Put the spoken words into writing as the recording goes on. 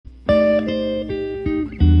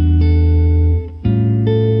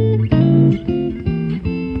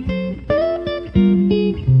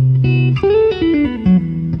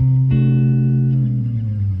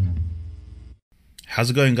How's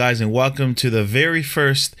it going, guys? And welcome to the very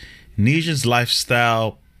first Nesian's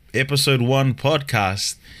Lifestyle Episode 1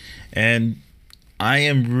 podcast. And I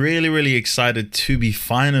am really excited to be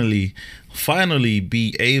finally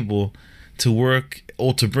be able to work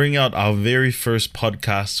or to bring out our very first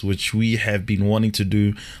podcast, which we have been wanting to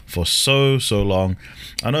do for so long.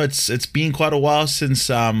 I know it's been quite a while since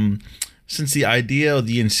the idea or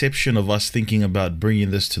the inception of us thinking about bringing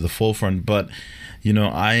this to the forefront, but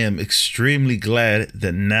I am extremely glad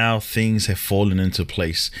that now things have fallen into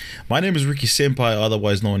place. My name is Ricky Senpai,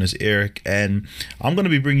 otherwise known as Eric, and I'm going to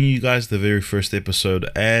be bringing you guys the very first episode,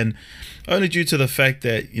 and only due to the fact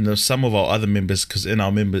that some of our other members, because in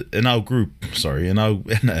our group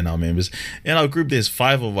there's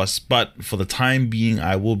 5 of us, but for the time being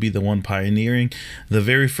I will be the one pioneering the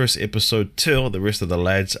very first episode till the rest of the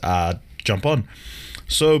lads jump on.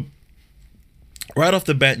 So right off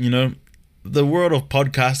the bat, the world of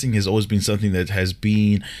podcasting has always been something that has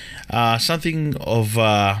been something of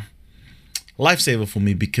a lifesaver for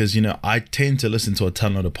me, because I tend to listen to a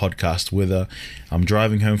ton of the podcasts, whether I'm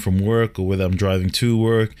driving home from work or whether I'm driving to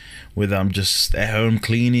work, whether I'm just at home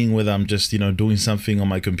cleaning, whether I'm just doing something on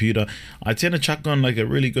my computer. I tend to chuck on like a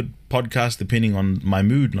really good podcast depending on my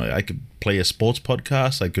mood. Like I could play a sports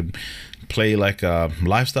podcast, I could play like a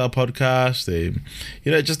lifestyle podcast.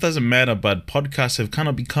 It just doesn't matter. But podcasts have kind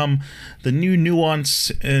of become the new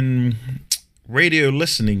nuance in radio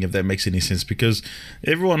listening, if that makes any sense, because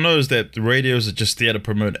everyone knows that the radios are just there to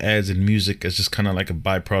promote ads, and music is just kind of like a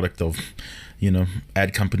byproduct of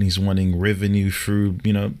ad companies wanting revenue through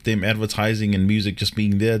them advertising, and music just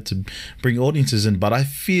being there to bring audiences in. But I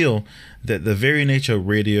feel that the very nature of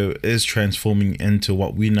radio is transforming into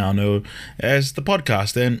what we now know as the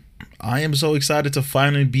podcast, and I am so excited to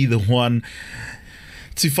finally be the one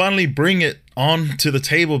to finally bring it on to the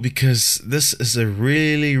table, because this is a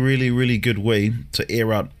really good way to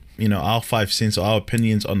air out our 5 cents or our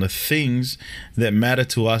opinions on the things that matter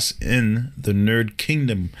to us in the nerd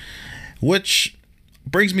kingdom. Which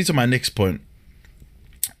brings me to my next point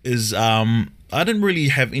is I didn't really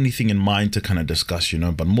have anything in mind to kind of discuss,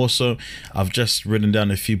 but more so I've just written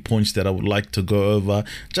down a few points that I would like to go over,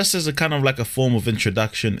 just as a kind of like a form of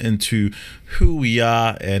introduction into who we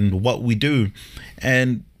are and what we do.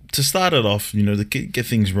 And to start it off, to get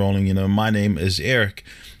things rolling, my name is Eric.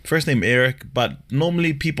 First name Eric, but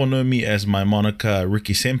normally people know me as my moniker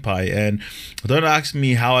Ricky Senpai. And don't ask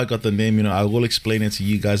me how I got the name. I will explain it to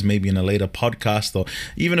you guys maybe in a later podcast, or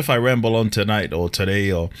even if I ramble on tonight or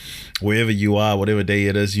today or wherever you are, whatever day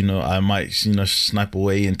it is, I might snipe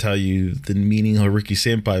away and tell you the meaning of Ricky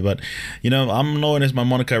Senpai. But I'm known as my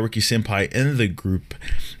moniker Ricky Senpai in the group.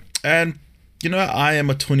 And I am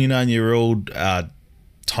a 29-year-old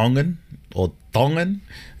Tongan or Tongan,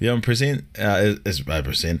 percent is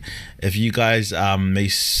percent. If you guys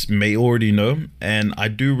may already know, and I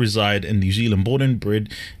do reside in New Zealand, born and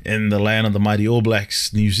bred in the land of the mighty All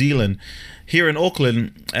Blacks, New Zealand, here in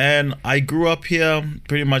Auckland, and I grew up here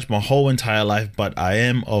pretty much my whole entire life. But I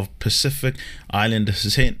am of Pacific Island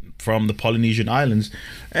descent from the Polynesian Islands,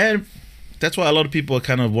 and that's why a lot of people are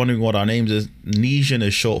kind of wondering what our names is. Nesian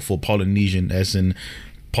is short for Polynesian, as in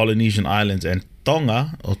Polynesian Islands, and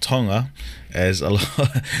Tonga or Tonga, as a lot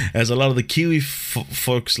of the Kiwi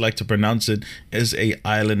folks like to pronounce it, is a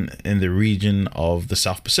island in the region of the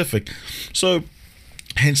South Pacific. So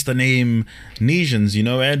hence the name Nesians,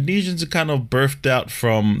 and Nesians are kind of birthed out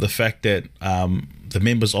from the fact that the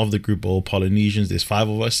members of the group are all Polynesians. There's 5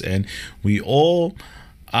 of us, and we all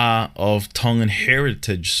are of Tongan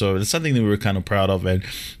heritage. So it's something that we were kind of proud of, and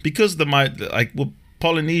because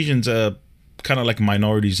Polynesians are kind of like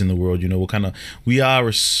minorities in the world, we are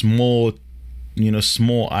a small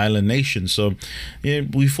island nation. So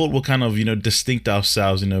we thought we'll kind of distinct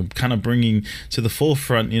ourselves, kind of bringing to the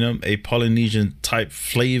forefront a Polynesian type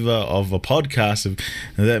flavor of a podcast, if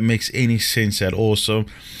that makes any sense at all. So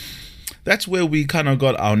that's where we kind of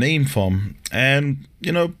got our name from. And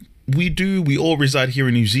we all reside here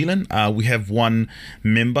in New Zealand. We have one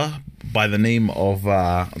member by the name of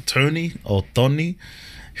Tony,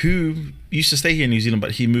 who used to stay here in New Zealand,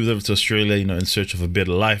 but he moved over to Australia, in search of a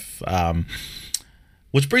better life.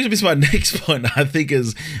 Which brings me to my next point. I think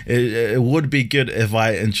it would be good if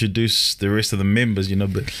I introduce the rest of the members,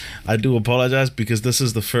 but I do apologize, because this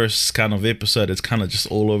is the first kind of episode. It's kind of just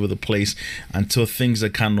all over the place until things are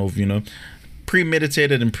kind of,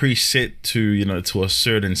 premeditated and preset to a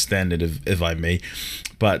certain standard, if I may.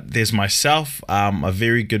 But there's myself, a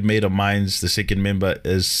very good mate of mine's. The second member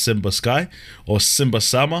is Simba Sky, or Simba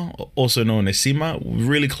Sama, also known as Sima.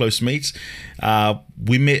 Really close mates.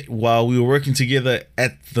 we met while we were working together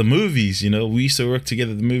at the movies. We used to work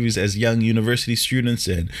together at the movies as young university students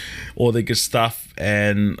and all the good stuff.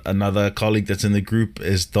 And another colleague that's in the group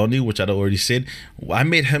is Donnie, which I'd already said. I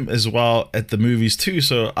met him as well at the movies too.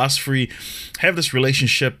 So us three have this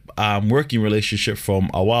relationship, working relationship from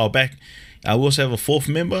a while back. We also have a fourth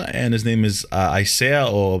member, and his name is Isaiah,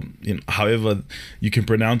 or however you can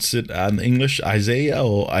pronounce it in English,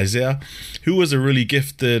 Isaiah, who was a really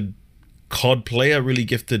gifted COD player, really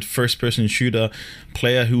gifted first-person shooter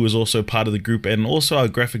player, who was also part of the group, and also our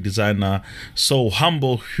graphic designer, Soul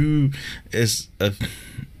Humble, who is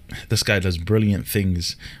this guy does brilliant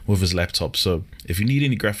things with his laptop. So if you need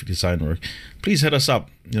any graphic design work, please hit us up.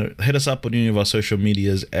 Hit us up on any of our social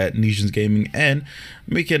medias at Nesians Gaming, and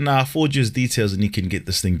we can forward you his details and he can get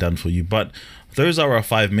this thing done for you. But those are our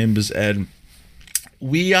 5 members, and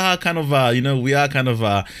we are kind of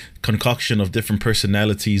a concoction of different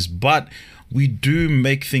personalities, but we do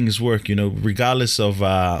make things work, regardless of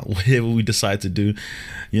whatever we decide to do.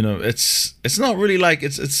 It's not really like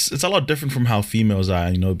it's a lot different from how females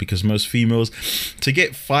are, because most females, to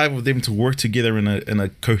get 5 of them to work together in a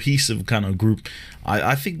cohesive kind of group,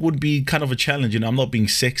 I think would be kind of a challenge. I'm not being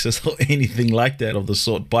sexist or anything like that of the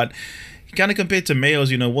sort, but kind of compared to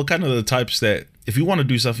males, what kind of the types that if you want to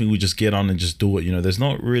do something, we just get on and just do it. There's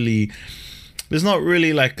not really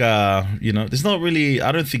like there's not really,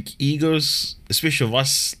 I don't think, egos, especially of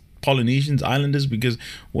us Polynesians, islanders, because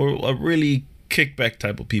we're a really kickback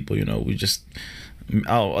type of people. We just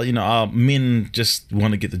our men just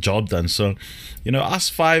want to get the job done. So us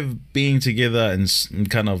 5 being together and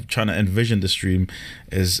kind of trying to envision the stream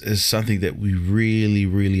is something that we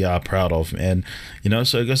really are proud of. And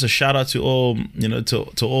so I guess a shout out to all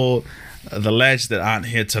to all the lads that aren't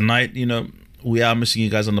here tonight. We are missing you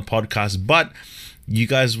guys on the podcast, but you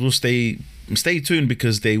guys will stay tuned,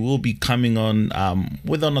 because they will be coming on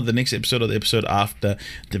whether or not the next episode or the episode after,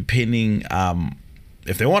 depending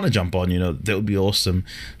if they want to jump on, that would be awesome.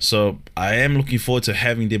 So I am looking forward to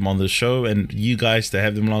having them on the show, and you guys to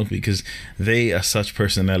have them along, because they are such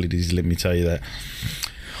personalities, let me tell you that.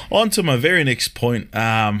 On to my very next point.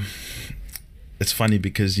 It's funny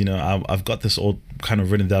because I've got this all kind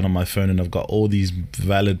of written down on my phone, and I've got all these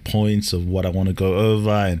valid points of what I want to go over,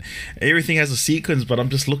 and everything has a sequence, but I'm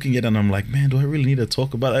just looking at it and I'm like, man, do I really need to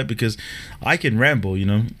talk about that? Because I can ramble.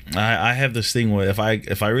 I have this thing where if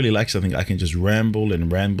I really like something, I can just ramble,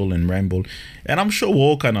 and I'm sure we're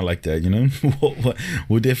all kind of like that.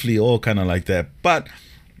 We're definitely all kind of like that. But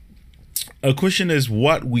a question is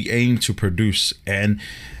what we aim to produce, and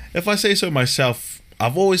if I say so myself,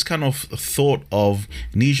 I've always kind of thought of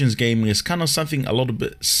Nesians Gaming as kind of something a little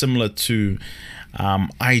bit similar to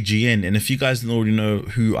IGN. And if you guys don't already know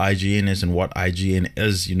who IGN is and what IGN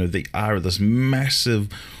is, they are this massive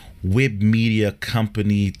web media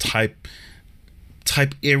company type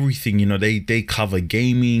everything. They cover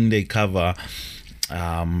gaming, they cover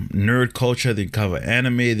nerd culture, they cover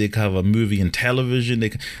anime, they cover movie and television, they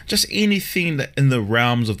just anything that in the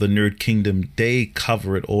realms of the nerd kingdom, they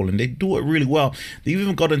cover it all, and they do it really well. They've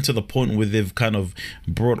even gotten to the point where they've kind of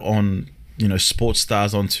brought on sports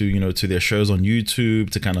stars onto to their shows on YouTube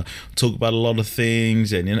to kind of talk about a lot of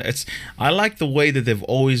things. And I like the way that they've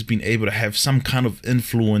always been able to have some kind of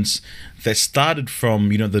influence that started from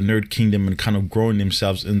the nerd kingdom and kind of growing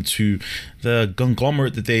themselves into the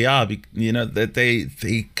conglomerate that they are. That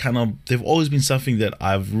they've always been something that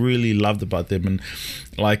I've really loved about them. And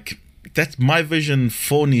like, that's my vision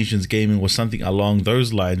for Nesians Gaming, was something along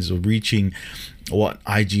those lines of reaching what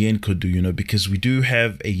IGN could do, because we do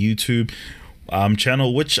have a YouTube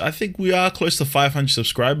channel, which I think we are close to 500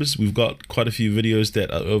 subscribers. We've got quite a few videos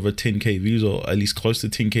that are over 10k views, or at least close to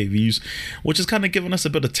 10k views, which has kind of given us a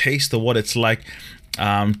bit of taste of what it's like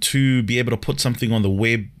to be able to put something on the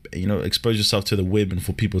web, expose yourself to the web and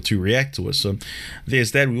for people to react to it. So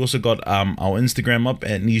there's that. We also got our Instagram up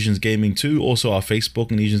at Nesians Gaming too, also our Facebook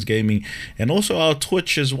Nesians Gaming, and also our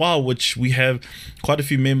Twitch as well, which we have quite a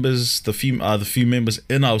few members, the few members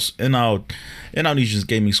in our Nesians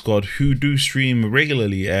Gaming squad who do stream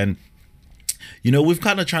regularly. And we've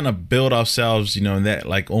kind of trying to build ourselves, in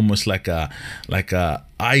that almost like a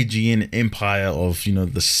IGN empire of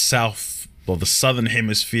the south, or the southern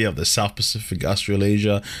hemisphere of the South Pacific,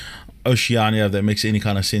 Australasia, Oceania, if that makes any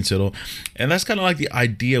kind of sense at all. And that's kind of like the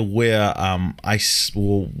idea where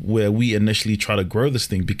where we initially try to grow this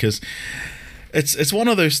thing, because it's one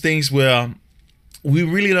of those things where we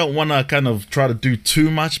really don't want to kind of try to do too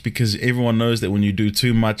much, because everyone knows that when you do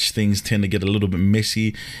too much, things tend to get a little bit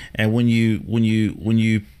messy. And when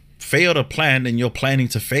you fail to plan and you're planning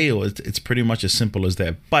to fail, it's pretty much as simple as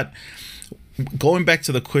that. But going back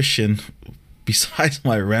to the question, besides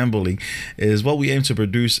my rambling, is what we aim to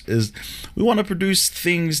produce is we want to produce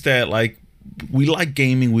things that, like, we like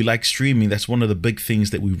gaming, we like streaming. That's one of the big things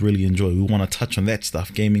that we really enjoy. We want to touch on that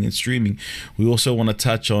stuff, gaming and streaming. We also want to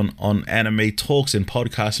touch on anime talks and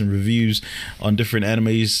podcasts and reviews on different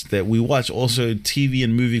animes that we watch. Also TV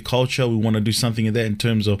and movie culture. We want to do something in that in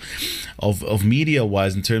terms of media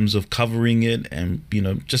wise, in terms of covering it, and, you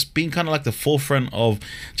know, just being kind of like the forefront of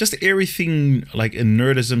just everything like in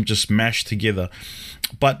nerdism just mashed together.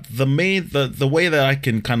 But the way that I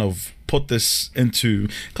can kind of put this into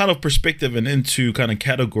kind of perspective and into kind of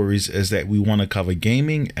categories is that we want to cover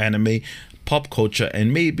gaming, anime, pop culture,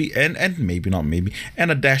 and maybe and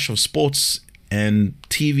a dash of sports and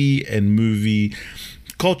TV and movie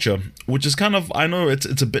culture, which is kind of, I know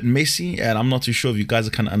it's a bit messy, and I'm not too sure if you guys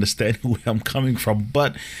are kind of understanding where I'm coming from,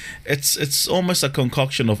 but it's almost a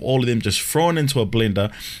concoction of all of them just thrown into a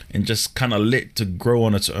blender and just kind of let to grow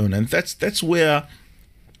on its own. And that's where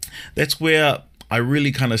I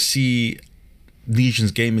really kind of see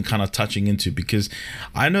Legions Gaming kind of touching into, because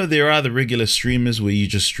I know there are the regular streamers where you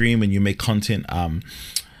just stream and you make content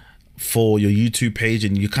for your YouTube page,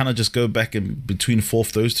 and you kind of just go back in between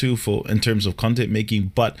those two in terms of content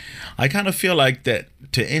making. But I kind of feel like that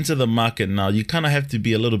to enter the market now, you kind of have to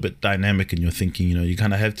be a little bit dynamic in your thinking. You know, you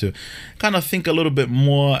kind of have to kind of think a little bit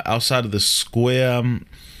more outside of the square,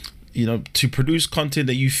 you know, to produce content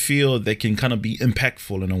that you feel that can kind of be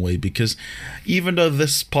impactful in a way. Because even though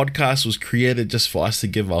this podcast was created just for us to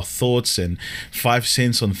give our thoughts and 5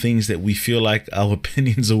 cents on things that we feel like our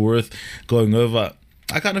opinions are worth going over,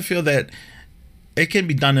 I kind of feel that it can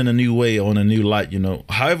be done in a new way or in a new light. You know,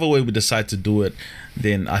 however way we decide to do it,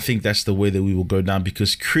 then I think that's the way that we will go down.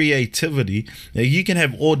 Because creativity, you can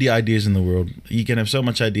have all the ideas in the world, you can have so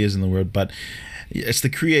much ideas in the world, but it's the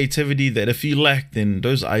creativity that if you lack, then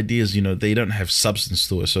those ideas, you know, they don't have substance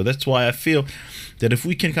to it. So that's why I feel that if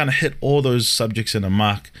we can kind of hit all those subjects in a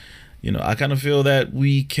mark, you know, I kind of feel that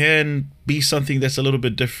we can be something that's a little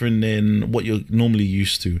bit different than what you're normally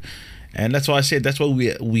used to. And that's why I said that's why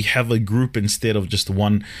we have a group instead of just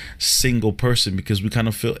one single person, because we kind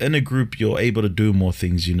of feel in a group you're able to do more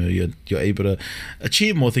things. You know, you're able to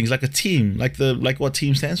achieve more things, like a team, like what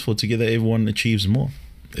team stands for. Together everyone achieves more,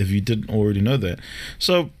 if you didn't already know that.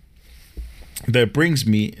 So that brings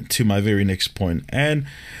me to my very next point. And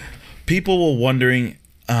people were wondering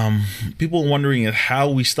how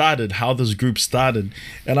we started, how this group started.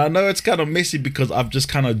 And I know it's kind of messy because I've just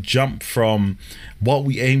kind of jumped from what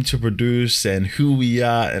we aim to produce and who we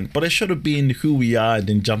are, but it should have been who we are and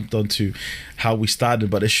then jumped onto how we started.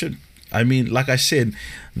 But it should, I mean, like I said,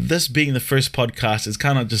 this being the first podcast, it's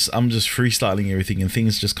kind of just, I'm just freestyling everything and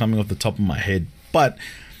things just coming off the top of my head. But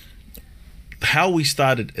how we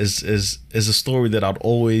started is a story that I'd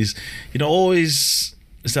always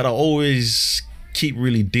keep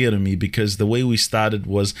really dear to me, because the way we started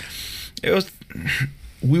was,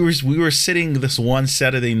 we were sitting this one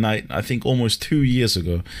Saturday night, I think almost 2 years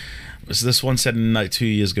ago. It was this one Saturday night 2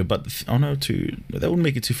 years ago, but that would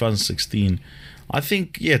make it 2016. I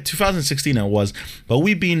think, yeah, 2016 it was. But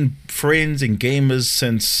we've been friends and gamers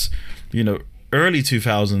since, you know, early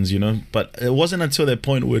 2000s, you know. But it wasn't until that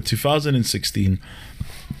point where 2016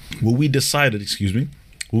 where we decided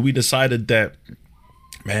that,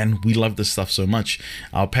 man, we love this stuff so much.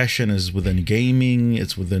 Our passion is within gaming,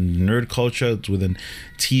 it's within nerd culture, it's within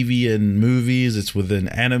TV and movies, it's within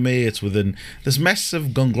anime, it's within this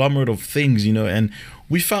massive conglomerate of things, you know. And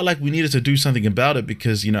we felt like we needed to do something about it,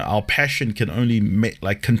 because, you know, our passion can only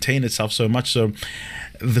contain itself so much. So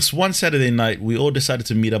this one Saturday night, we all decided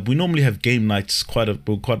to meet up. We normally have game nights quite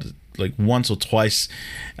like once or twice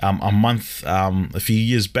a month. A few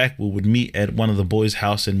years back, we would meet at one of the boys'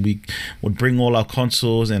 house, and we would bring all our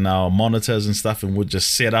consoles and our monitors and stuff, and would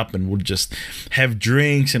just set up and would just have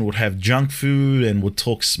drinks and would have junk food and would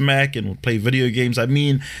talk smack and would play video games. I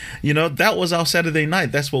mean, you know, that was our Saturday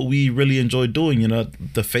night. That's what we really enjoyed doing, you know,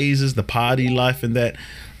 the phases, the party life, and that.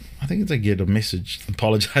 I think it's get a message.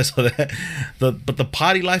 Apologize for that. But the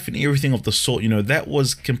party life and everything of the sort, you know, that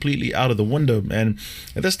was completely out of the window. And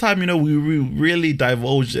at this time, you know, we really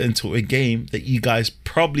divulged into a game that you guys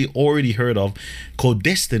probably already heard of, called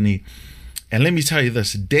Destiny. And let me tell you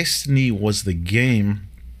this, Destiny was the game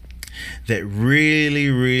that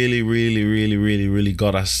really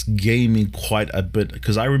got us gaming quite a bit.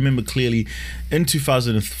 Because I remember clearly in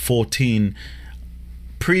 2014,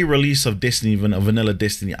 pre-release of Destiny, Vanilla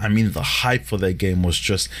Destiny, I mean, the hype for that game was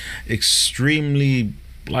just extremely,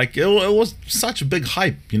 like, it was such a big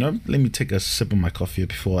hype, you know. Let me take a sip of my coffee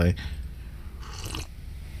before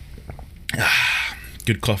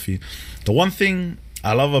good coffee. The one thing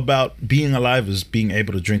I love about being alive is being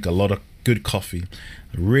able to drink a lot of good coffee,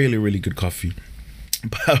 really, really good coffee.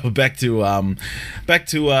 But back to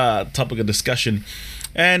topic of discussion.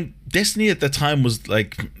 And Destiny at the time was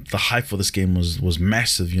like, the hype for this game was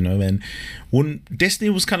massive, you know. And when Destiny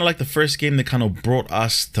was kind of like the first game that kind of brought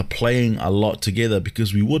us to playing a lot together,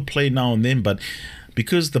 because we would play now and then, but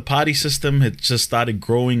because the party system had just started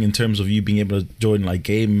growing in terms of you being able to join like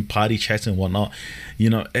game party chats and whatnot, you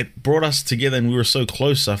know, it brought us together, and we were so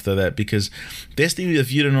close after that. Because Destiny,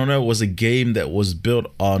 if you don't know, was a game that was built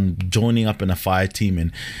on joining up in a fire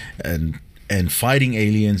team and fighting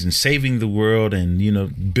aliens and saving the world, and, you know,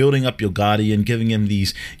 building up your guardian, giving him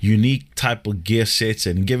these unique type of gear sets,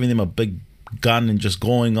 and giving them a big gun, and just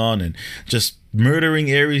going on and just murdering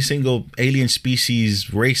every single alien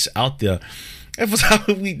species race out there.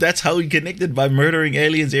 That's how we connected, by murdering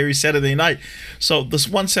aliens every Saturday night. So this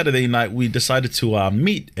one Saturday night, we decided to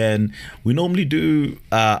meet, and we normally do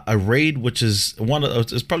a raid, which is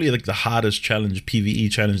it's probably like the hardest challenge,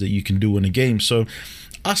 PvE challenge, that you can do in a game. So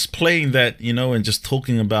us playing that, you know, and just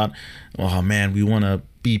talking about, oh man, we want to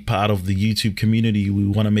be part of the YouTube community. We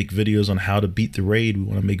want to make videos on how to beat the raid. We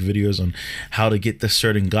want to make videos on how to get this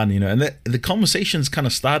certain gun, you know. And the conversations kind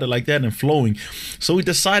of started like that and flowing. So we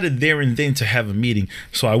decided there and then to have a meeting.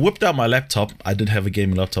 So I whipped out my laptop. I did have a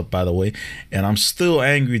gaming laptop, by the way. And I'm still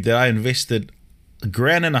angry that I invested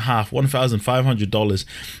 $1,500, $1,500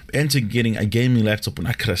 into getting a gaming laptop, and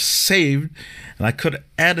I could have saved, and I could have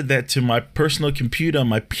added that to my personal computer,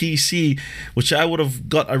 my PC, which I would have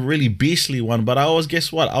got a really beastly one. But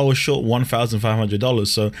guess what? I was short $1,500.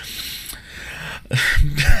 So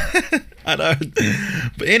I don't.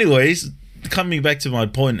 But anyways, coming back to my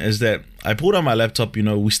point is that I pulled on my laptop, you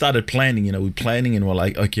know, we started planning, you know, we're planning, and we're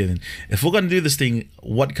like, okay, then if we're going to do this thing,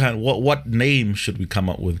 what name should we come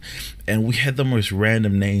up with? And we had the most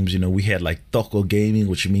random names, you know. We had like Toko Gaming,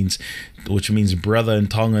 which means brother in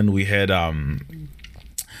Tongan. We had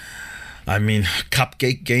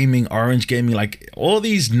Cupcake Gaming, Orange Gaming, like all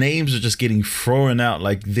these names are just getting thrown out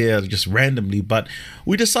like they're just randomly. But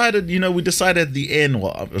we decided at the end,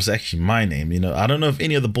 well, it was actually my name, you know. I don't know if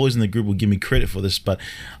any of the boys in the group will give me credit for this, but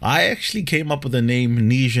I actually came up with the name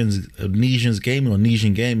Nesians Gaming, or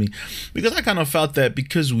Nesian Gaming, because I kind of felt that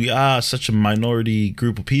because we are such a minority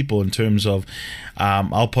group of people in terms of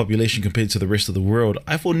our population compared to the rest of the world,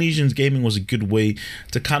 I thought Nesians Gaming was a good way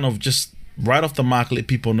to kind of just right off the mark let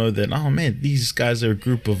people know that, oh man, these guys are a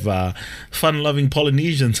group of fun-loving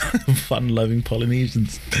Polynesians,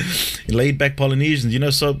 laid-back Polynesians, you know.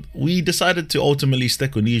 So we decided to ultimately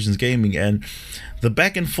stick with Nesians Gaming, and the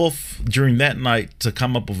back and forth during that night to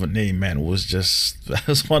come up with a name, man, that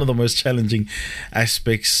was one of the most challenging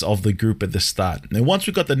aspects of the group at the start. And once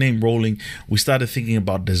we got the name rolling, we started thinking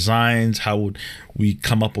about designs. How would we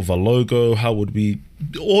come up with a logo?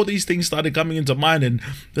 All these things started coming into mind. And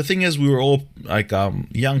the thing is, we were all like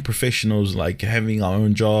young professionals, like having our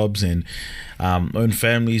own jobs and own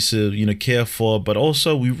families to, you know, care for. But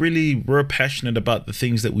also we really were passionate about the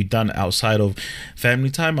things that we done outside of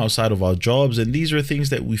family time, outside of our jobs. And these are things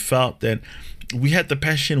that we felt that we had the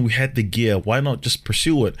passion, we had the gear. Why not just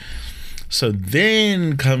pursue it? So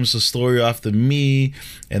then comes the story after me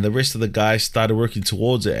and the rest of the guys started working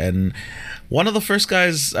towards it. And one of the first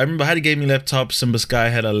guys, I remember, had a gaming laptop. Simba Sky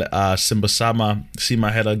had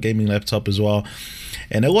Sima had a gaming laptop as well.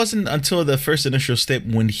 And it wasn't until the first initial step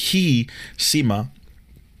when Sima,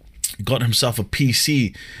 got himself a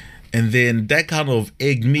PC. And then that kind of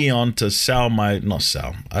egged me on to I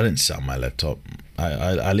didn't sell my laptop.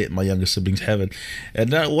 I let my younger siblings have it,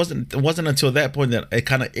 and it wasn't until that point that it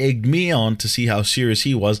kind of egged me on to see how serious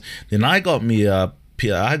he was. Then I got me a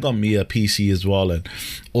PC as well, and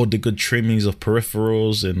all the good trimmings of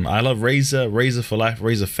peripherals. And I love Razer for life,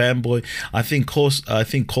 Razer fanboy. I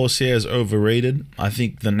think Corsair is overrated. I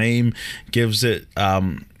think the name gives it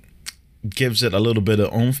a little bit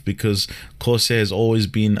of oomph, because Corsair has always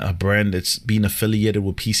been a brand that's been affiliated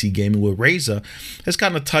with PC gaming, where Razer has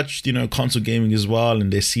kind of touched, you know, console gaming as well,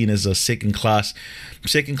 and they're seen as a second class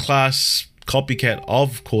copycat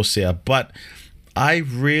of Corsair. But I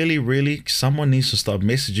really, someone needs to stop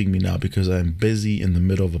messaging me now, because I'm busy in the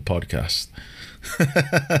middle of a podcast.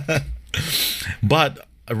 But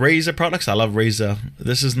Razer products, I love Razer.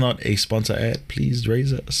 This is not a sponsor ad. Please,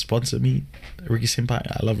 Razer, sponsor me. Ricky Senpai,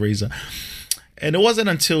 I love Razer. And it wasn't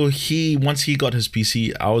until once he got his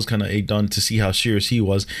PC, I was kind of egged on to see how serious he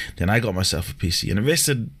was. Then I got myself a PC and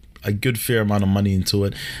invested a good fair amount of money into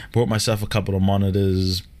it. Bought myself a couple of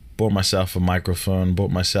monitors, bought myself a microphone,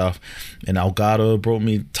 bought myself an Elgato, brought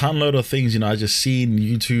me a ton load of things. I just seen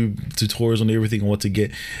YouTube tutorials on everything and what to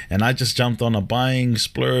get, and I just jumped on a buying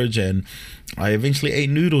splurge, and I eventually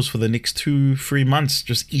ate noodles for the next 2-3 months,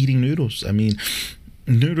 just eating noodles. I mean,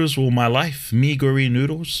 noodles were my life. Mee-goreng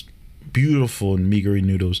noodles, beautiful Mee-goreng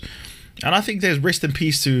noodles. And I think there's rest in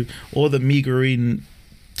peace to all the Mee-goreng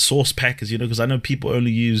sauce packers, because I know people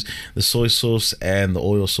only use the soy sauce and the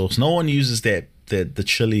oil sauce. No one uses the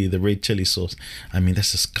chili, the red chili sauce. I mean,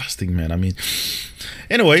 that's disgusting, man. I mean,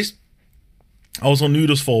 anyways, I was on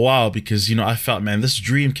noodles for a while because, I felt, man, this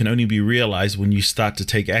dream can only be realized when you start to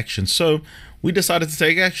take action. So we decided to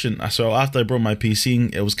take action. So after I brought my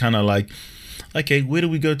PC, it was kind of like, okay, where do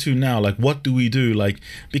we go to now? Like, what do we do? Like,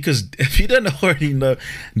 because if you don't already know,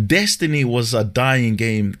 Destiny was a dying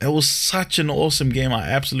game. It was such an awesome game. I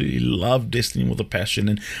absolutely love Destiny with a passion.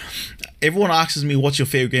 And everyone asks me, what's your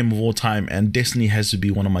favorite game of all time? And Destiny has to be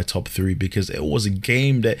one of my top 3 because it was a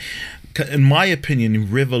game that, in my opinion,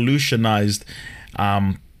 revolutionized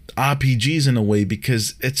RPGs in a way,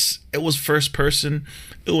 because it was first person.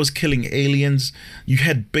 It was killing aliens. You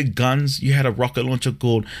had big guns. You had a rocket launcher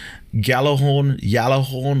called Gjallarhorn,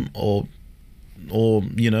 or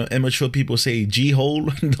immature people say G-hole,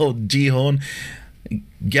 no, G-horn.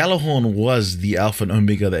 Gjallarhorn was the alpha and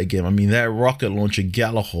omega of that game. I mean, that rocket launcher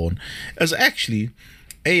Gjallarhorn is actually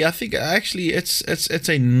I think it's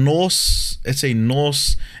a Norse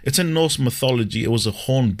mythology. It was a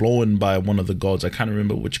horn blown by one of the gods. I can't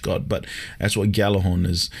remember which god, but that's what Gjallarhorn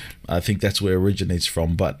is. I think that's where it originates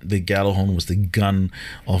from. But the Gjallarhorn was the gun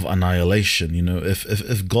of annihilation.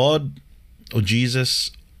 If God or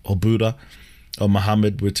Jesus or Buddha or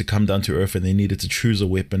Muhammad were to come down to earth and they needed to choose a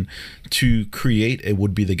weapon to create, it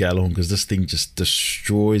would be the Gjallarhorn, because this thing just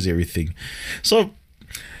destroys everything. So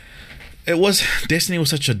Destiny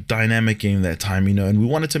was such a dynamic game that time, and we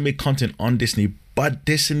wanted to make content on Destiny, but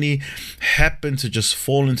Destiny happened to just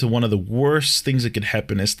fall into one of the worst things that could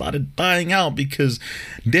happen. It started dying out because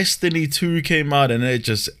Destiny 2 came out, and it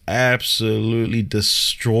just absolutely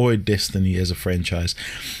destroyed Destiny as a franchise.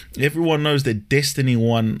 Everyone knows that Destiny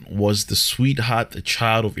 1 was the sweetheart, the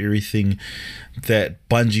child of everything that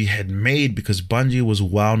Bungie had made, because Bungie was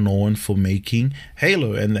well known for making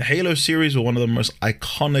Halo, and the Halo series were one of the most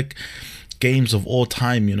iconic games of all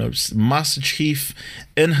time. Master Chief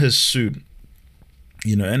in his suit,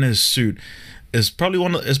 is probably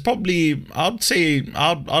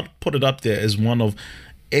I'd put it up there as one of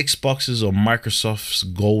Xbox's or Microsoft's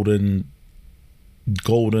golden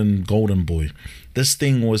boy. This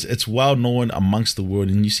thing it's well known amongst the world,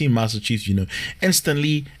 and you see Master Chief,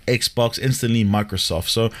 instantly Xbox, instantly Microsoft.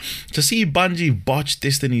 So to see Bungie botch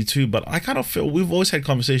Destiny 2, but I kind of feel, we've always had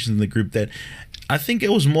conversations in the group that I think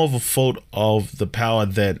it was more of a fault of the power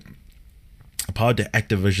that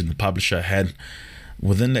Activision, the publisher, had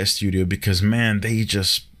within that studio, because man,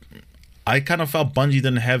 I kind of felt Bungie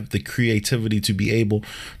didn't have the creativity to be able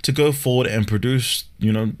to go forward and produce,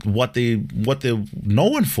 what they're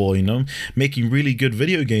known for, making really good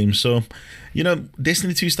video games. So,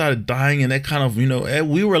 Destiny 2 started dying, and that kind of,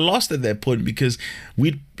 we were lost at that point because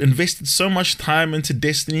we'd invested so much time into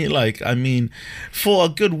Destiny. Like, I mean, for a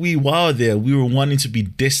good wee while there, we were wanting to be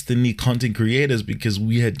Destiny content creators because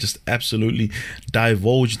we had just absolutely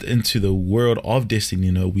divulged into the world of Destiny.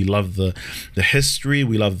 We love the history,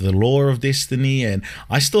 we love the lore of Destiny, and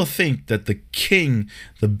I still think that the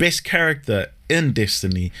best character in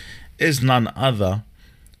Destiny is none other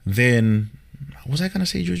than, was I going to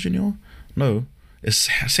say Junior? No, it's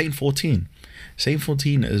Saint 14. Saint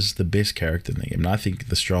 14 is the best character in the game, and I think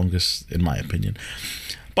the strongest, in my opinion.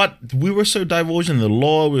 But we were so divulged in the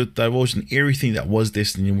lore, we were divulged in everything that was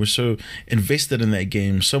Destiny, and we're so invested in that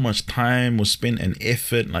game. So much time was spent and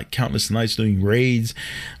effort, like countless nights doing raids,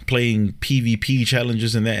 playing PvP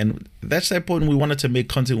challenges and that. And that's that point we wanted to make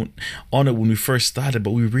content on it when we first started,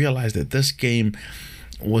 but we realized that this game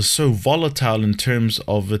was so volatile in terms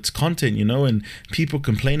of its content, and people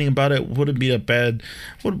complaining about it would be a bad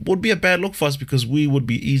look for us, because we would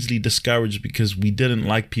be easily discouraged because we didn't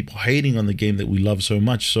like people hating on the game that we love so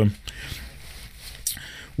much. So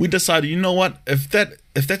we decided, if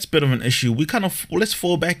that's a bit of an issue, let's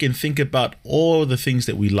fall back and think about all the things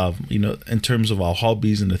that we love, in terms of our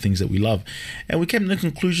hobbies and the things that we love. And we came to the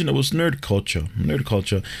conclusion it was nerd culture.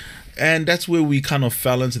 And that's where we kind of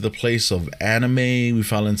fell into the place of anime. We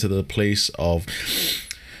fell into the place of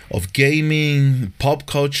gaming, pop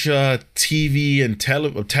culture, TV and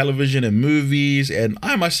television and movies. And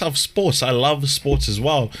I myself, sports. I love sports as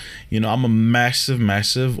well. I'm a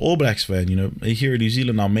massive All Blacks fan. Here in New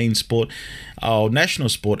Zealand, our main sport, our national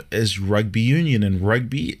sport is rugby union. And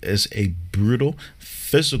rugby is a brutal,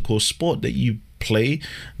 physical sport that you play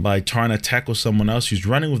by trying to tackle someone else who's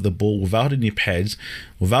running with the ball without any pads,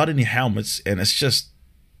 without any helmets, and it's just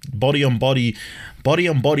body on body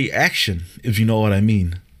action, if you know what I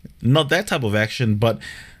mean. Not that type of action, but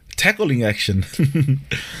tackling action.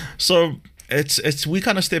 So it's we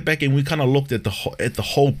kind of stepped back and we kind of looked at the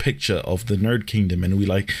whole picture of the Nerd Kingdom, and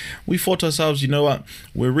we thought to ourselves, you know what,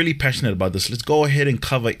 we're really passionate about this. Let's go ahead and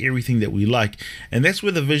cover everything that we like. And that's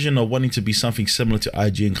where the vision of wanting to be something similar to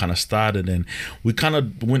IGN kind of started. And we kind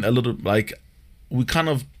of went a little we kind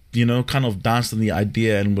of danced on the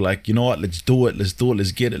idea, and we're like, you know what, let's do it,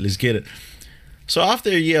 let's get it. So after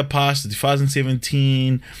a year passed,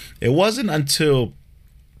 2017, it wasn't until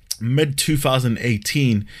mid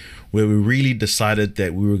 2018 where we really decided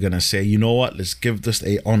that we were going to say, you know what, let's give this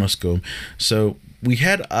a honest go. So we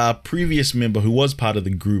had a previous member who was part of the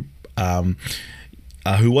group,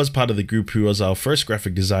 who was our first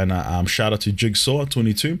graphic designer. Shout out to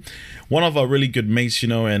Jigsaw22, one of our really good mates,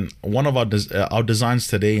 and one of our designs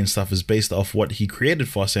today and stuff is based off what he created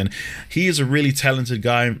for us. And he is a really talented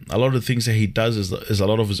guy. A lot of the things that he does is a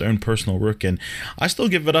lot of his own personal work, and I still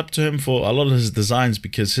give it up to him for a lot of his designs,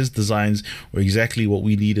 because his designs were exactly what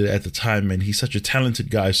we needed at the time, and he's such a talented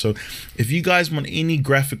guy. So if you guys want any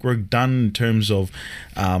graphic work done in terms of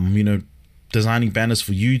designing banners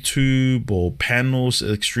for YouTube or panels,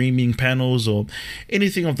 streaming panels, or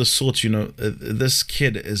anything of the sorts, this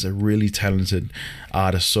kid is a really talented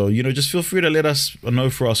artist. So, just feel free to let us know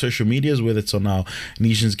through our social medias, whether it's on our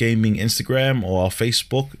Nesians Gaming Instagram or our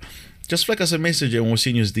Facebook. Just flick us a message and we'll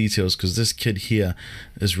send you his details, because this kid here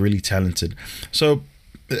is really talented. So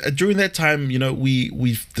during that time,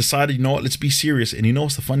 we've decided, what, let's be serious. And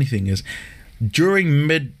what's the funny thing is, during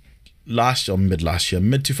mid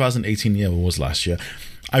 2018, yeah, it was last year,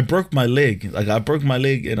 I broke my leg. And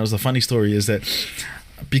it was a funny story, is that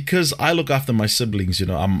because I look after my siblings,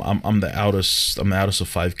 I'm the eldest of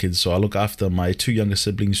 5 kids, so I look after my 2 younger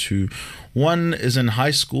siblings, who one is in high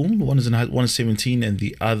school, one is 17, and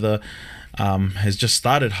the other has just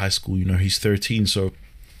started high school. He's 13. So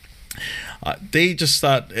they just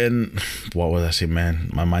start, and what was I saying, man?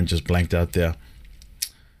 My mind just blanked out there.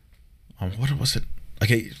 What was it?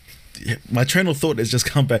 Okay, my train of thought has just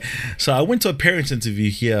come back. So I went to a parents interview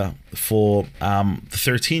here for the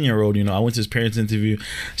 13-year-old. I went to his parents interview.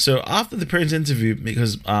 So after the parents interview,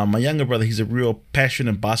 because my younger brother, he's a real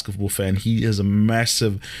passionate basketball fan. He is a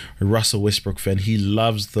massive Russell Westbrook fan. He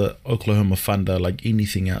loves the Oklahoma Thunder like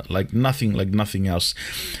anything else, like nothing else.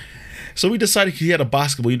 So we decided, he had a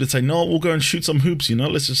basketball, he decided, no, we'll go and shoot some hoops.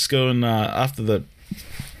 Let's just go and after the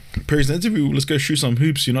parents interview, let's go shoot some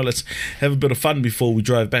hoops. Let's have a bit of fun before we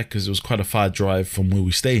drive back, because it was quite a far drive from where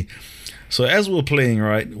we stay. So as we're playing,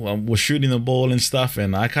 right, we're shooting the ball and stuff,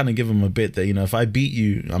 and I kind of give him a bet that, if I beat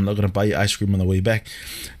you, I'm not going to buy you ice cream on the way back.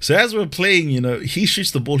 So as we're playing, he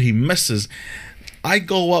shoots the ball, he misses. I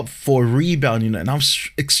go up for a rebound, and I'm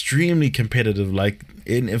extremely competitive.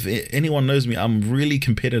 And if anyone knows me, I'm really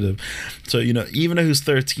competitive. So, even though he's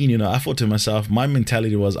 13, I thought to myself, my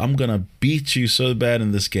mentality was, I'm going to beat you so bad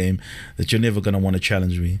in this game that you're never going to want to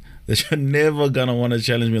challenge me. That you're never going to want to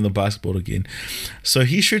challenge me in the basketball again. So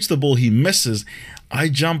he shoots the ball, he misses. I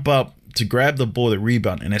jump up to grab the ball, the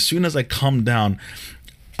rebound. And as soon as I come down,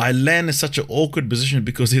 I land in such an awkward position,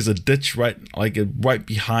 because there's a ditch right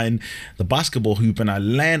behind the basketball hoop, and I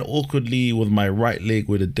land awkwardly with my right leg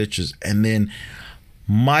where the ditch is, and then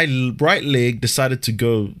my right leg decided to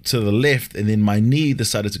go to the left, and then my knee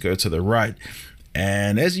decided to go to the right.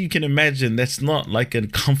 And as you can imagine, that's not like a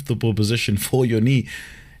comfortable position for your knee.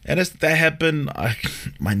 And as that happened,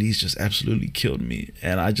 my knees just absolutely killed me.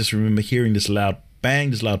 And I just remember hearing this loud bang,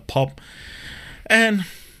 this loud pop, and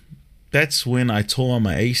that's when I tore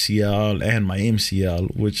my ACL and my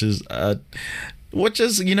MCL, which is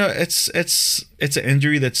it's an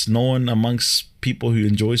injury that's known amongst people who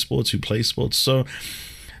enjoy sports, who play sports. So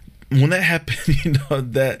when that happened,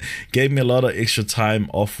 that gave me a lot of extra time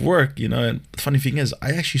off work, and the funny thing is,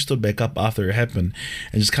 I actually stood back up after it happened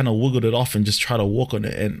and just kind of wiggled it off and just tried to walk on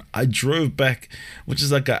it. And I drove back, which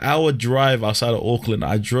is like an hour drive outside of Auckland.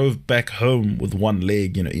 I drove back home with one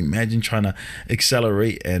leg. Imagine trying to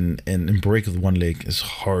accelerate and brake with one leg. It's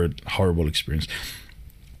horrible experience.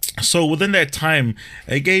 So within that time,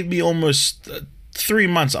 it gave me almost 3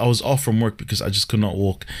 months I was off from work because I just could not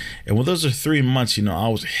walk. And with those 3 months, I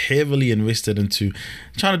was heavily invested into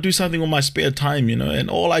trying to do something with my spare time, and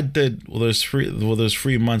all I did with those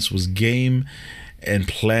 3 months was game and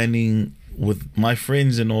planning with my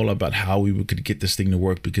friends and all about how we could get this thing to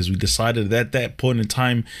work, because we decided at that point in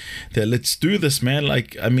time that let's do this, man.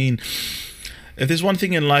 if there's one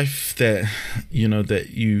thing in life that that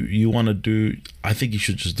you want to do, I think you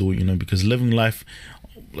should just do it. Because living life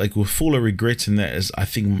like we're full of regrets, and that is, I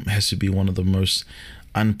think, has to be one of the most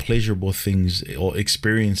unpleasurable things or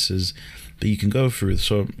experiences that you can go through.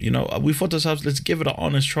 So we thought to ourselves, let's give it an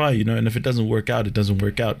honest try, and if it doesn't work out, it doesn't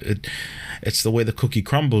work out. It's the way the cookie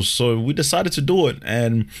crumbles. So we decided to do it,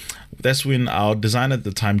 and that's when our designer at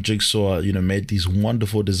the time, Jigsaw, made these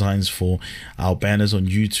wonderful designs for our banners on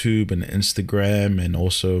YouTube and Instagram, and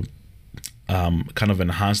also kind of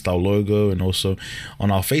enhanced our logo, and also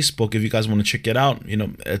on our Facebook. If you guys want to check it out,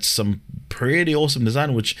 it's some pretty awesome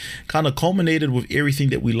design, which kind of culminated with everything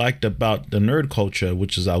that we liked about the nerd culture,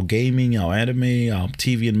 which is our gaming, our anime, our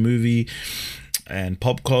TV and movie, and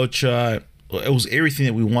pop culture. It was everything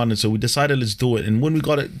that we wanted, so we decided, let's do it. And when we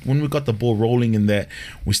got the ball rolling in that,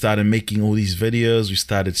 we started making all these videos, we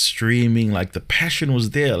started streaming. Like, the passion was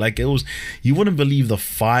there. Like, it was, you wouldn't believe the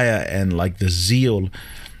fire and like the zeal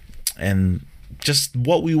and just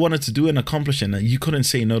what we wanted to do and accomplish, and you couldn't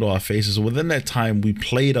say no to our faces. So within that time, we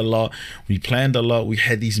played a lot, we planned a lot, we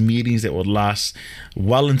had these meetings that would last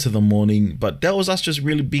well into the morning. But that was us just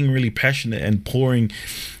really being really passionate and trying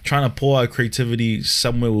to pour our creativity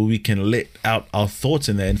somewhere where we can let out our thoughts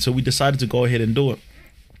in there. And so we decided to go ahead and do it.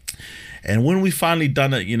 And when we finally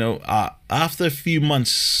done it, after a few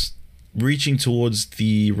months, reaching towards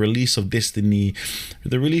the release of Destiny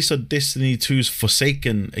 2's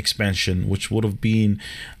Forsaken expansion, which would have been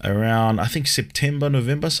around, I think, September,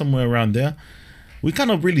 November, somewhere around there. We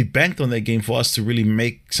kind of really banked on that game for us to really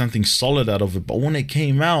make something solid out of it. But when it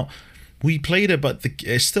came out, we played it, but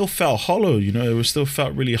it still felt hollow, it still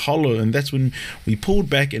felt really hollow. And that's when we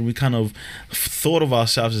pulled back and we kind of thought of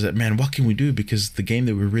ourselves as that, man, what can we do? Because the game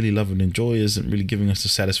that we really love and enjoy isn't really giving us the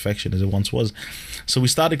satisfaction as it once was. So we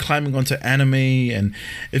started climbing onto anime. And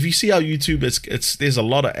if you see our YouTube, there's a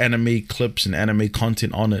lot of anime clips and anime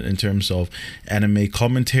content on it in terms of anime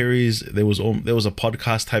commentaries. There was a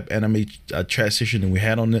podcast type anime chat session that we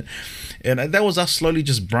had on it. And that was us slowly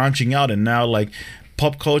just branching out. And now, like,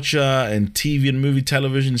 pop culture and TV and movie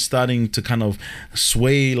television starting to kind of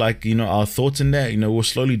sway, like, our thoughts in that. We're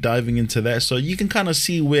slowly diving into that. So you can kind of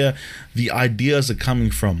see where the ideas are coming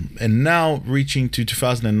from. And now reaching to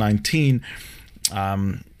 2019,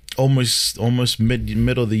 almost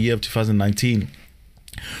middle of the year of 2019,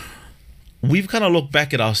 we've kind of looked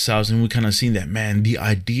back at ourselves and we kind of seen that, man, the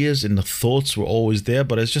ideas and the thoughts were always there,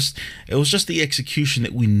 but it was just the execution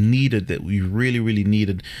that we really, really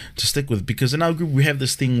needed to stick with. Because in our group, we have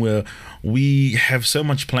this thing where we have so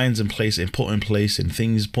much plans in place and put in place and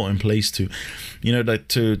things put in place to,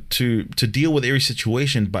 to deal with every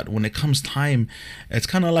situation. But when it comes time, it's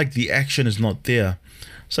kind of like the action is not there.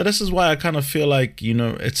 So this is why I kind of feel like,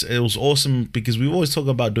 it was awesome, because we always talk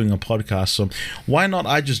about doing a podcast. So why not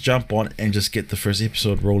I just jump on and just get the first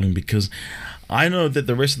episode rolling? Because I know that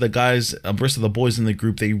the rest of the boys in the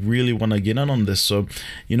group, they really want to get in on this. So,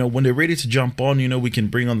 when they're ready to jump on, we can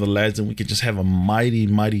bring on the lads and we can just have a mighty,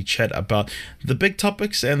 mighty chat about the big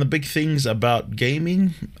topics and the big things about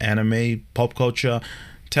gaming, anime, pop culture,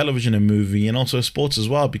 television and movie, and also sports as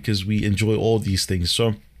well, because we enjoy all these things.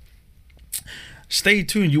 So stay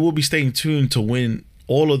tuned. You will be staying tuned to when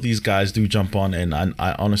all of these guys do jump on, and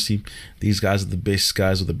I honestly, these guys are the best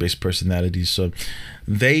guys with the best personalities. So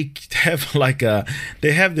they have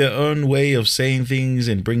they have their own way of saying things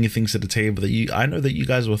and bringing things to the table that I know that you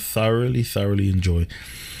guys will thoroughly enjoy.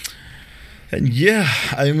 And yeah,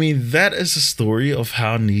 I mean, that is the story of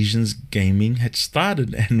how Nesians Gaming had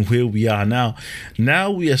started and where we are now.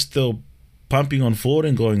 Now we are still pumping on forward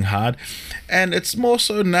and going hard, and it's more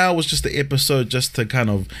so now was just the episode just to kind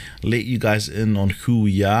of let you guys in on who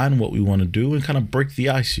we are and what we want to do and kind of break the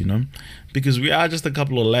ice, because we are just a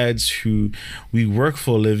couple of lads who we work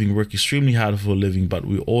for a living, work extremely hard for a living, but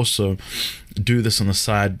we also do this on the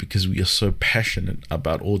side because we are so passionate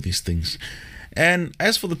about all these things. And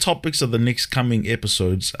as for the topics of the next coming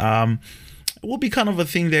episodes, it will be kind of a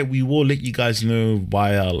thing that we will let you guys know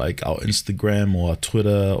via like our Instagram or our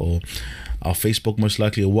Twitter or our Facebook, most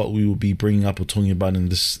likely, or what we will be bringing up or talking about in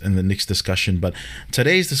the next discussion. But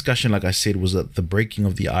today's discussion, like I said, was the breaking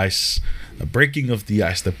of the ice, the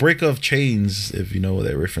breaker of chains, if you know where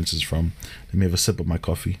that reference is from. Let me have a sip of my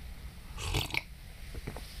coffee.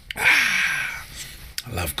 I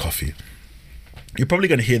love coffee. You're probably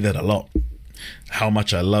going to hear that a lot, how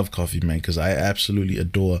much I love coffee, man, because I absolutely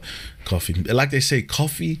adore coffee. Like they say,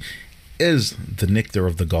 coffee is the nectar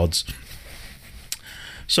of the gods.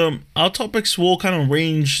 So our topics will kind of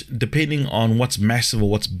range depending on what's massive or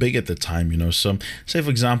what's big at the time, So say, for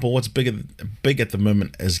example, what's big at the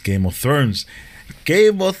moment is Game of Thrones.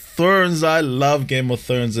 Game of Thrones, I love Game of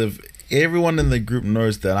Thrones. If everyone in the group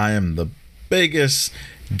knows that I am the biggest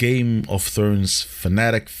Game of Thrones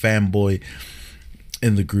fanatic fanboy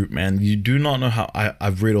in the group, man. You do not know how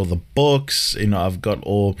I've read all the books. I've got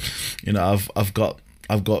all, I've got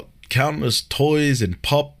countless toys and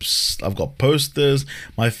pops. I've got posters.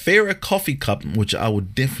 My favorite coffee cup, which I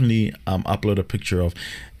would definitely upload a picture of,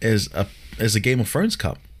 is a Game of Thrones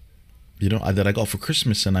cup. That I got for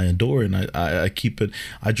Christmas, and I adore it, and I keep it.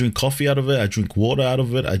 I drink coffee out of it. I drink water out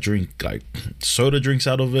of it. I drink like soda drinks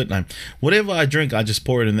out of it. And whatever I drink, I just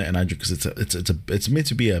pour it in there and I drink, because it's meant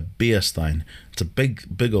to be a beer stein. It's a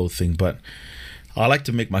big old thing, but I like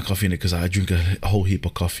to make my coffee in it because I drink a whole heap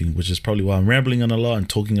of coffee, which is probably why I'm rambling on a lot and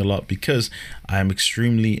talking a lot, because I am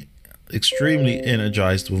extremely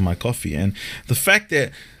energized with my coffee. And the fact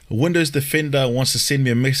that Windows Defender wants to send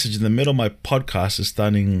me a message in the middle of my podcast is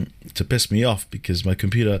starting to piss me off, because my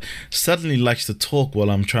computer suddenly likes to talk while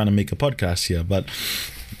I'm trying to make a podcast here. But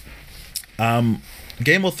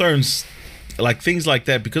Game of Thrones, like things like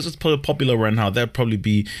that, because it's popular right now, that'd probably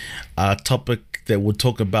be a topic that we'll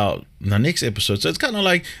talk about in the next episode. So it's kind of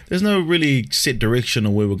like there's no really set direction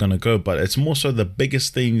of where we're going to go, but it's more so the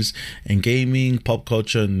biggest things in gaming, pop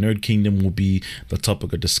culture, Nerd Kingdom will be the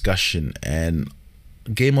topic of discussion. And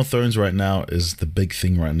Game of Thrones right now is the big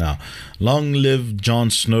thing right now. Long live Jon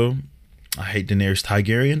Snow. I hate Daenerys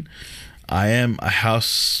Targaryen. I am a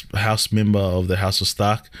house member of the House of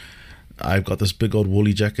Stark. I've got this big old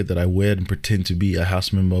woolly jacket that I wear and pretend to be a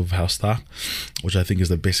house member of House Stark, which I think is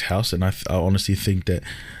the best house. And I honestly think that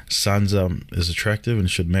Sansa is attractive and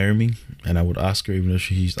should marry me. And I would ask her, even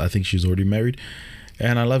though I think she's already married.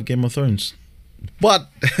 And I love Game of Thrones. But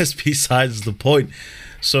that's besides the point.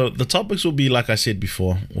 So the topics will be, like I said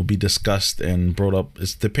before, will be discussed and brought up.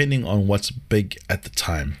 It's depending on what's big at the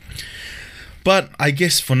time. But I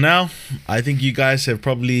guess for now, I think you guys have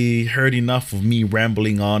probably heard enough of me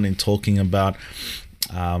rambling on and talking about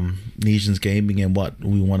Nesians Gaming and what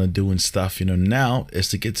we want to do and stuff. Now is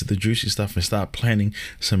to get to the juicy stuff and start planning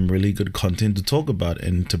some really good content to talk about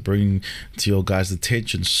and to bring to your guys'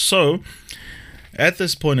 attention. So at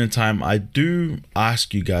this point in time, I do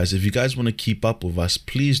ask you guys, if you guys want to keep up with us,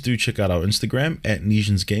 please do check out our Instagram at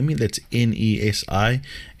Nesians Gaming. That's NESIANZ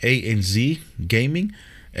Gaming,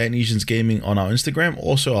 at Nesians Gaming on our Instagram.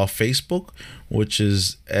 Also our Facebook, which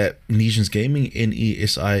is at Nesians Gaming,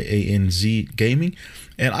 NESIANZ Gaming.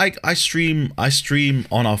 And I stream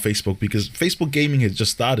on our Facebook, because Facebook Gaming has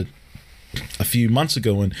just started a few months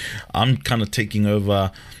ago, and I'm kind of taking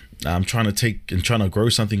over. I'm trying to grow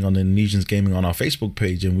something on the Nesians Gaming on our Facebook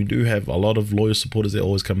page, and we do have a lot of loyal supporters that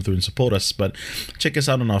always come through and support us. But check us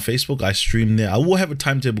out on our Facebook. I stream there. I will have a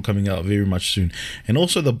timetable coming out very much soon, and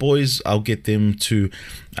also the boys, I'll get them to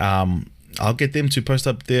post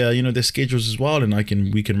up their schedules as well,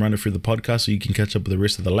 and we can run it through the podcast so you can catch up with the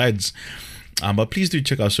rest of the lads. But please do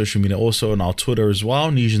check out social media, also on our Twitter as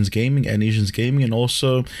well, Nesians Gaming, at Nesians Gaming, and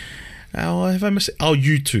also our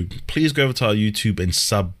YouTube. Please go over to our YouTube and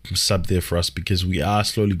sub there for us, because we are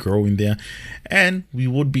slowly growing there, and we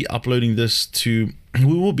will be uploading this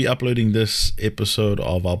episode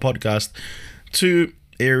of our podcast to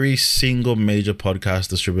every single major podcast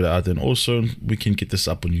distributor out there, and also we can get this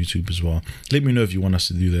up on YouTube as well. Let me know if you want us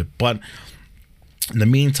to do that. But in the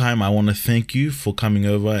meantime, I want to thank you for coming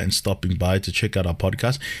over and stopping by to check out our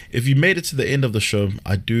podcast. If you made it to the end of the show,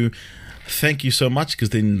 I do thank you so much,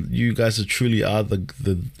 because then you guys truly are the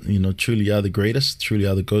greatest, truly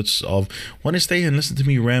are the goats of want to stay and listen to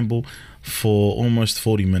me ramble for almost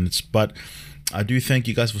 40 minutes. But I do thank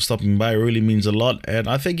you guys for stopping by. It really means a lot, and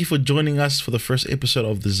I thank you for joining us for the first episode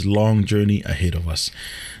of this long journey ahead of us.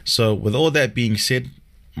 So with all that being said,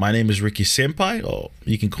 my name is Ricky Senpai, or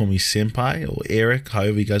you can call me Senpai or Eric,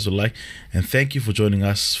 however you guys would like, and thank you for joining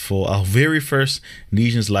us for our very first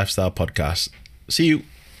Nesians Lifestyle podcast. See you.